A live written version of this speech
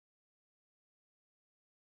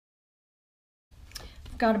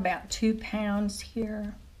got about 2 pounds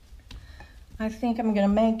here. I think I'm going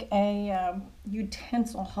to make a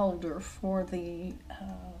utensil holder for the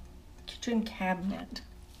kitchen cabinet.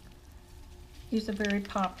 These are very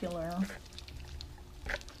popular.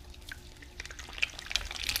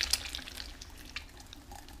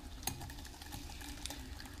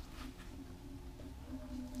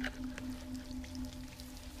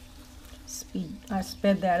 I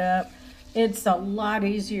sped that up. It's a lot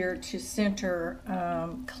easier to center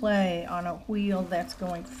clay on a wheel that's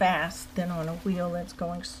going fast than on a wheel that's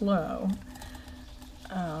going slow.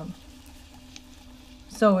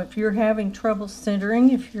 So if you're having trouble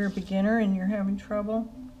centering, if you're a beginner and you're having trouble,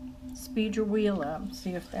 speed your wheel up.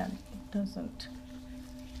 See if that doesn't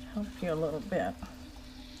help you a little bit.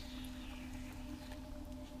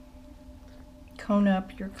 Cone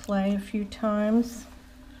up your clay a few times.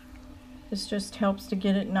 This just helps to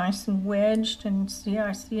get it nice and wedged, and see,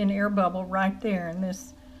 I see an air bubble right there, and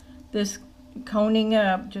this coning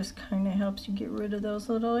up just kind of helps you get rid of those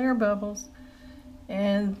little air bubbles,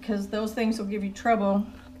 and because those things will give you trouble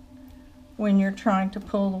when you're trying to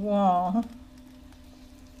pull the wall.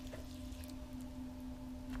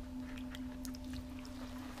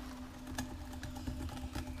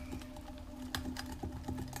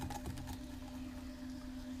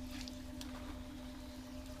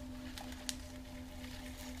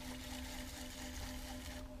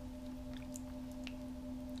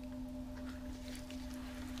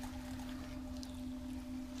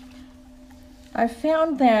 I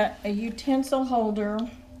found that a utensil holder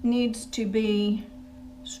needs to be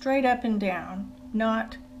straight up and down,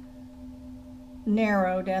 not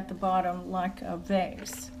narrowed at the bottom like a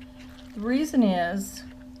vase. The reason is,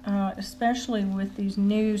 especially with these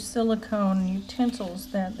new silicone utensils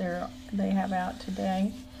that they have out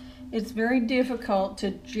today, it's very difficult to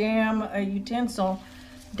jam a utensil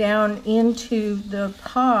down into the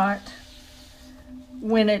pot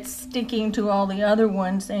when it's sticking to all the other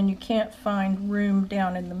ones, and you can't find room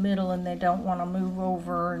down in the middle, and they don't want to move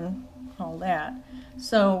over and all that.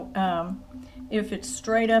 So if it's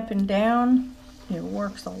straight up and down, it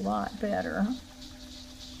works a lot better.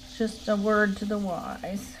 Just a word to the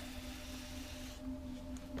wise.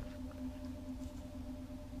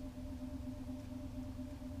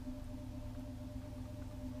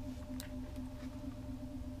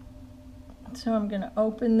 So I'm going to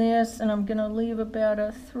open this, and I'm going to leave about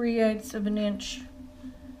a 3/8 of an inch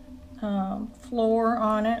floor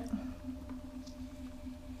on it.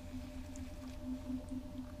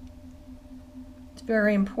 It's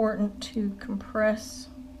very important to compress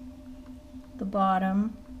the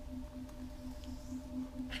bottom.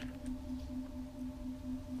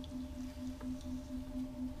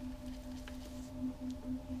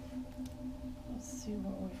 Let's see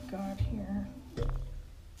what we've got here.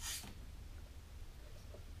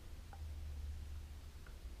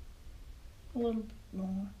 A little bit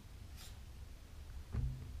more.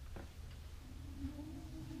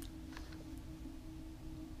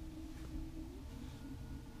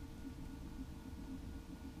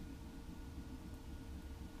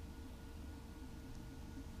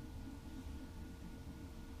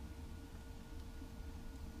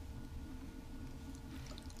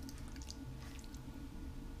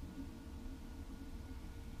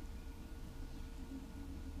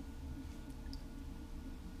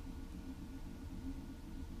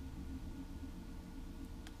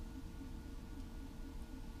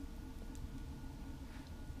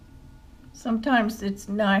 Sometimes it's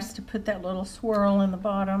nice to put that little swirl in the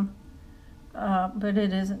bottom, but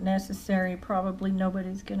it isn't necessary. Probably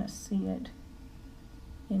nobody's going to see it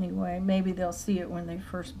anyway. Maybe they'll see it when they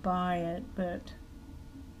first buy it, but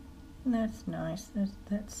that's nice.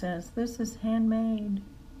 That says this is handmade.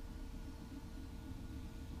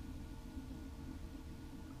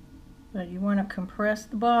 But you want to compress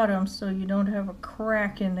the bottom so you don't have a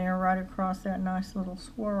crack in there right across that nice little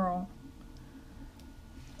swirl.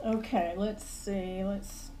 Okay, let's see.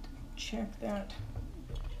 Let's check that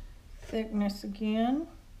thickness again.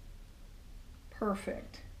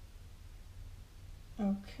 Perfect.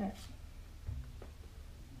 Okay.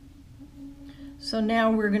 So now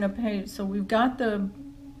we're going to paint. So we've got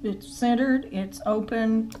it's centered, it's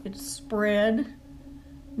open, it's spread.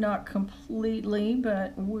 Not completely,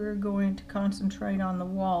 but we're going to concentrate on the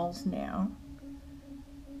walls now.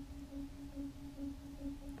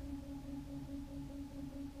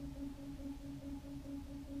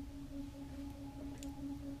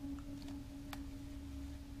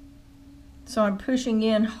 So I'm pushing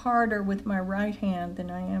in harder with my right hand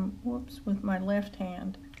than I am, with my left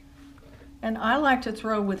hand. And I like to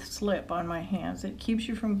throw with slip on my hands. It keeps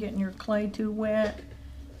you from getting your clay too wet,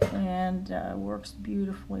 and works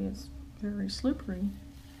beautifully. It's very slippery.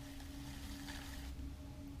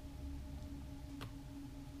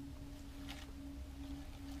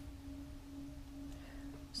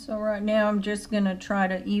 So right now I'm just going to try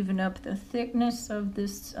to even up the thickness of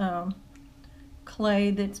this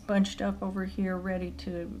clay that's bunched up over here, ready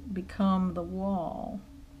to become the wall.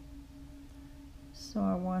 So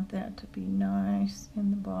I want that to be nice in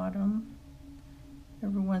the bottom.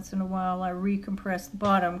 Every once in a while I recompress the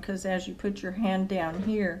bottom, because as you put your hand down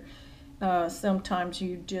here, sometimes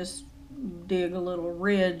you just dig a little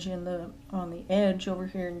ridge in on the edge over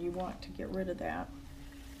here, and you want to get rid of that.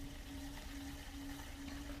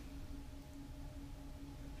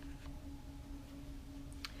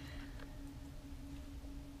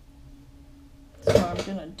 So I'm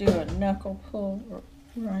going to do a knuckle pull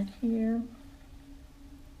right here.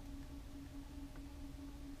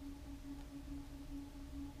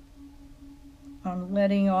 I'm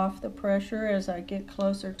letting off the pressure as I get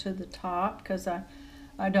closer to the top, because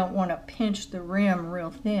I don't want to pinch the rim real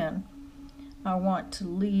thin. I want to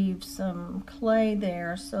leave some clay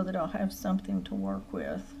there so that I'll have something to work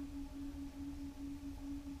with.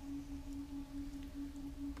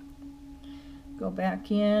 Go back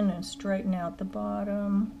in and straighten out the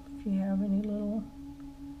bottom if you have any little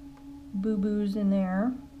boo-boos in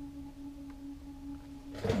there.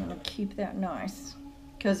 And keep that nice,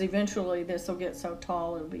 because eventually this will get so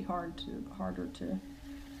tall it'll be harder to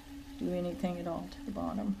do anything at all to the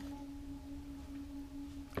bottom.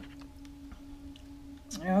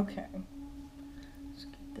 Okay, let's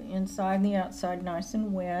get the inside and the outside nice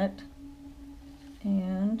and wet,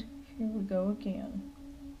 and here we go again.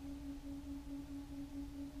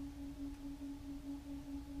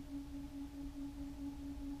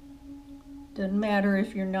 Doesn't matter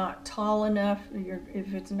if you're not tall enough,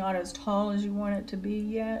 if it's not as tall as you want it to be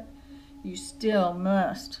yet, you still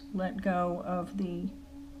must let go of the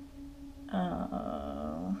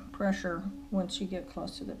pressure once you get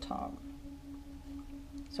close to the top.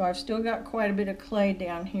 So I've still got quite a bit of clay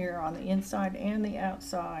down here on the inside and the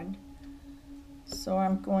outside. So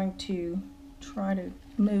I'm going to try to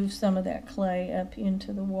move some of that clay up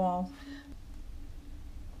into the wall.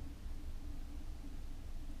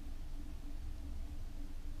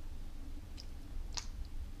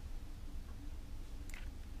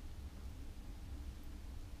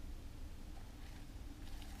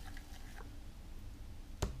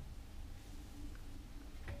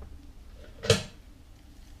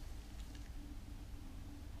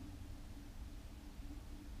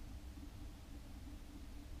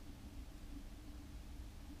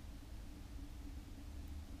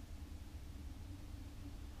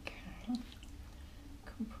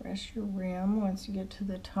 Compress your rim once you get to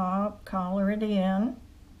the top, collar it in.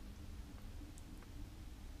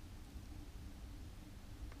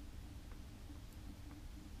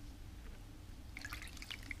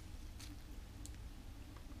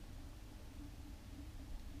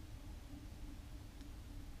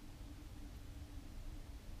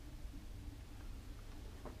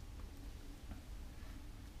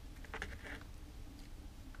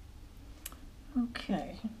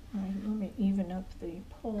 Okay, let me even up the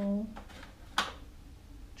pull.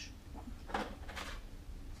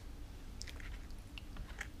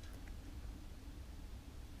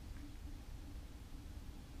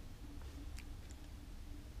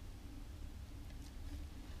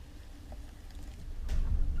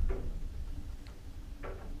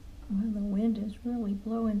 Well, the wind is really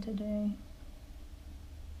blowing today.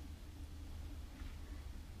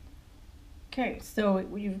 Okay, so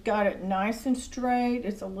you've got it nice and straight.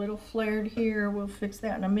 It's a little flared here. We'll fix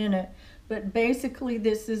that in a minute. But basically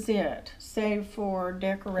this is it, save for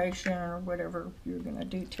decoration or whatever you're going to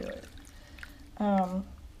do to it.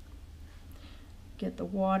 Get the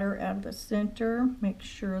water out of the center. Make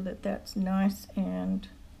sure that that's nice and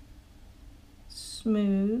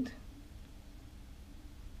smooth.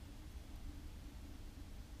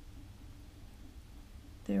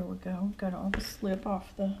 There we go. Got all the slip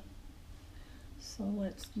off the... So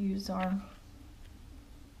let's use our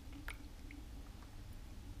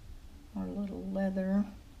little leather.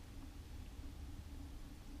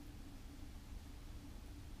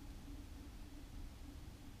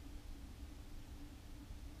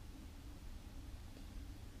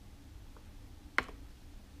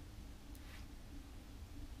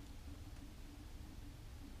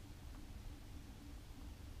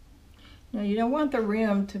 Now you don't want the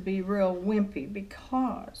rim to be real wimpy,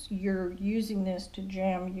 because you're using this to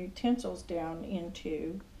jam utensils down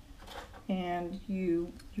into, and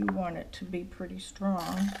you want it to be pretty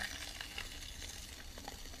strong.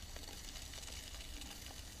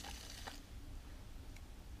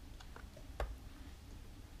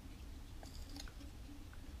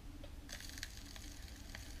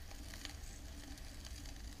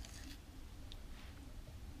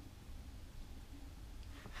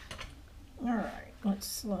 Let's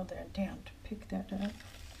slow that down to pick that up.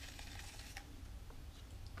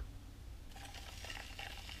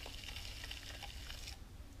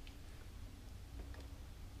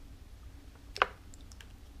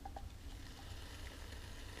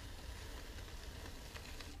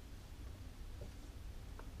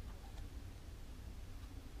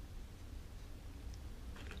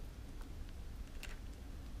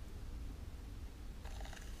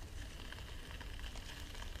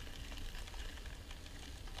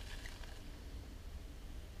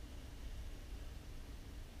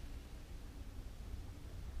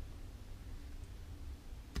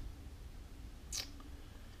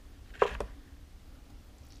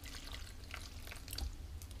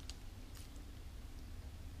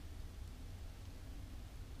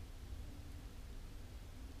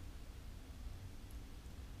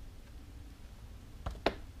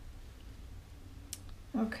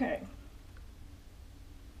 Okay.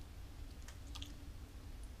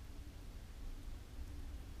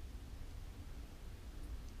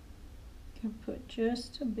 Can put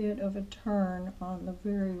just a bit of a turn on the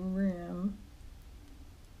very rim.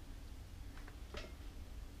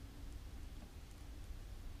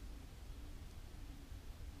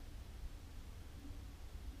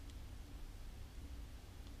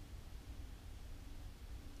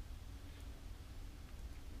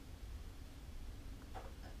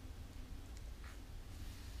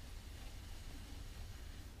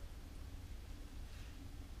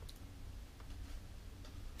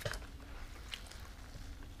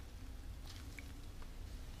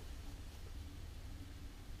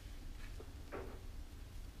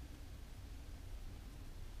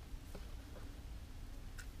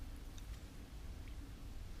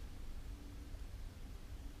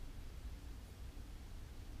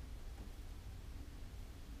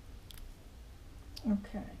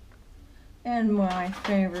 Okay, and my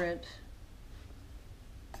favorite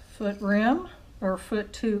foot rim, or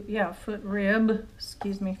foot rib,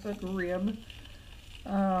 excuse me, foot rib.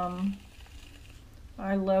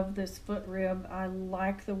 I love this foot rib. I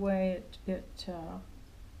like the way it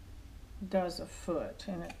does a foot,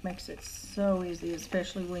 and it makes it so easy,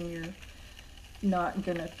 especially when you're not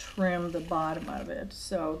gonna trim the bottom of it.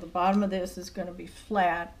 So the bottom of this is gonna be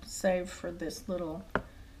flat, save for this little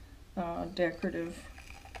decorative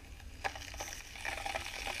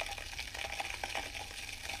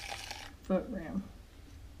foot rim.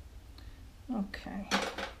 Okay,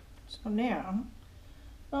 so now,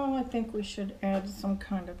 oh, I think we should add some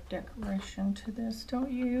kind of decoration to this,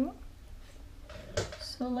 don't you?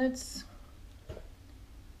 So let's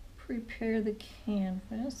prepare the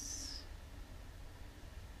canvas.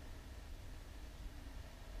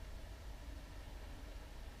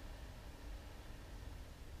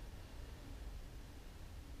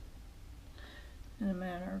 In a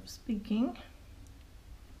manner of speaking.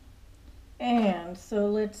 And so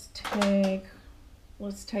let's take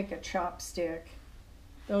a chopstick.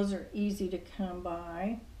 Those are easy to come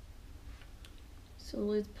by. So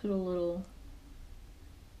let's put a little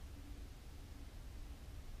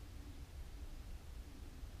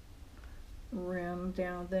rim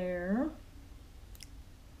down there.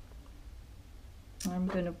 I'm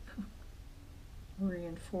going to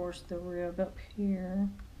reinforce the rib up here.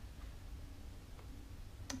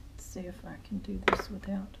 Let's see if I can do this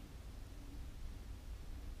without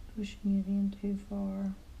pushing it in too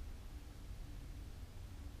far.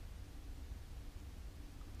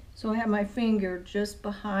 So I have my finger just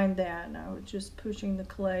behind that, and I was just pushing the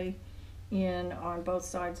clay in on both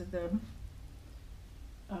sides of the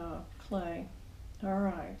clay. All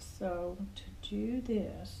right, so to do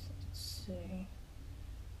this, let's see,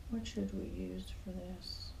 what should we use for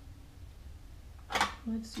this?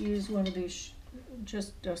 Let's use one of these,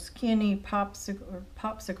 just a skinny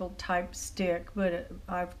popsicle type stick, but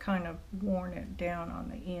I've kind of worn it down on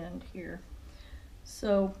the end here.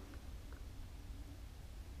 So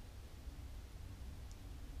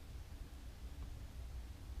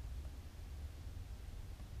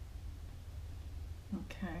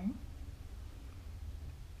okay,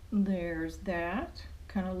 there's that.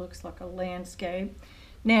 Kind of looks like a landscape.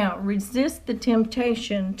 Now resist the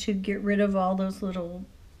temptation to get rid of all those little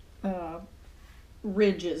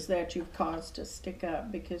ridges that you've caused to stick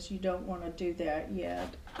up, because you don't want to do that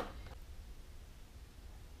yet.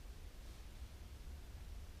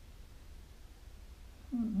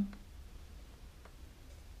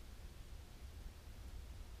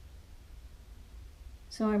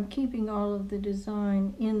 So I'm keeping all of the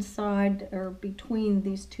design inside or between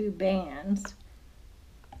these two bands.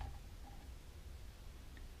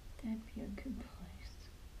 That'd be a good place.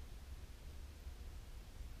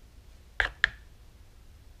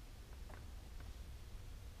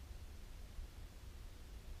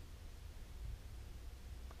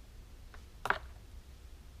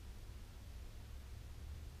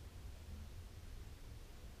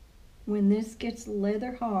 when this gets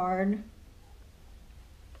leather hard,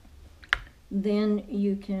 then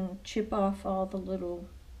you can chip off all the little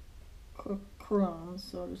crumbs,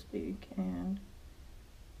 so to speak, and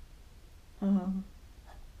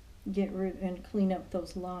get rid and clean up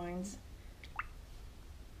those lines.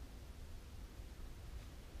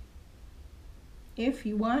 If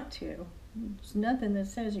you want to, there's nothing that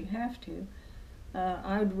says you have to.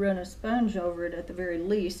 I'd run a sponge over it at the very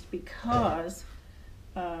least, because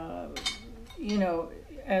you know,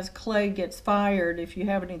 as clay gets fired, if you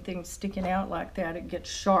have anything sticking out like that, it gets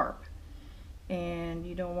sharp, and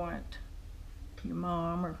you don't want your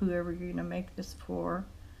mom or whoever you're going to make this for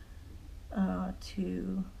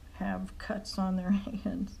to have cuts on their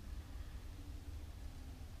hands.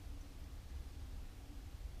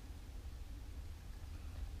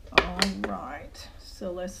 All right,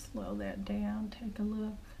 so let's slow that down, take a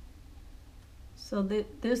look. So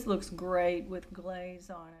this looks great with glaze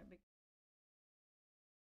on it.